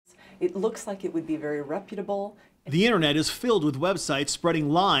It looks like it would be very reputable. The internet is filled with websites spreading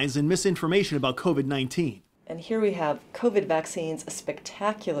lies and misinformation about COVID-19. And here we have COVID vaccines, a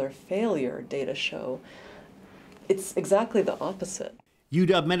spectacular failure, data show. It's exactly the opposite.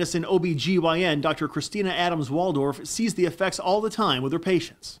 UW Medicine OB/GYN Dr. Kristina Adams Waldorf sees the effects all the time with her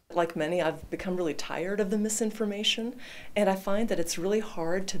patients. Like many, I've become really tired of the misinformation, and I find that it's really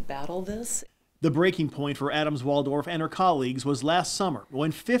hard to battle this. The breaking point for Adams Waldorf and her colleagues was last summer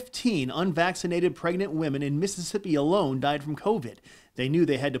when 15 unvaccinated pregnant women in Mississippi alone died from COVID. They knew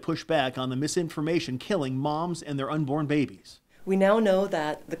they had to push back on the misinformation killing moms and their unborn babies. We now know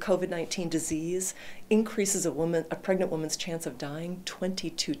that the COVID-19 disease increases a pregnant woman's chance of dying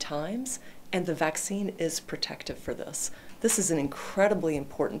 22 times, and the vaccine is protective for this. This is an incredibly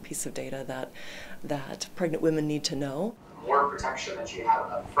important piece of data that pregnant women need to know. The more protection that you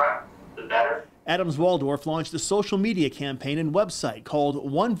have up front, the better. Adams Waldorf launched a social media campaign and website called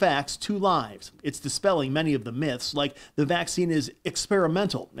One Vax, Two Lives. It's dispelling many of the myths, like the vaccine is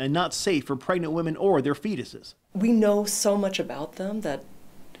experimental and not safe for pregnant women or their fetuses. We know so much about them that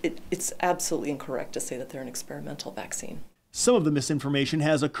it's absolutely incorrect to say that they're an experimental vaccine. Some of the misinformation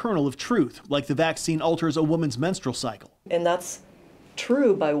has a kernel of truth, like the vaccine alters a woman's menstrual cycle. And that's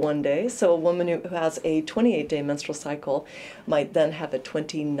true by 1 day. So a woman who has a 28-day menstrual cycle might then have a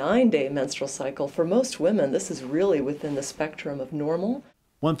 29-day menstrual cycle. For most women, this is really within the spectrum of normal.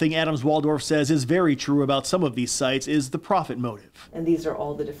 One thing Adams Waldorf says is very true about some of these sites is the profit motive. And these are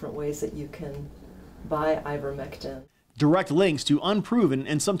all the different ways that you can buy ivermectin. Direct links to unproven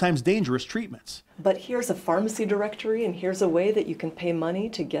and sometimes dangerous treatments. But here's a pharmacy directory, and here's a way that you can pay money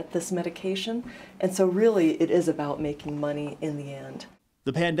to get this medication. And so really it is about making money in the end.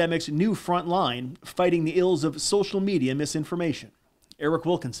 The pandemic's new front line, fighting the ills of social media misinformation. Eric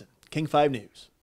Wilkinson, King 5 News.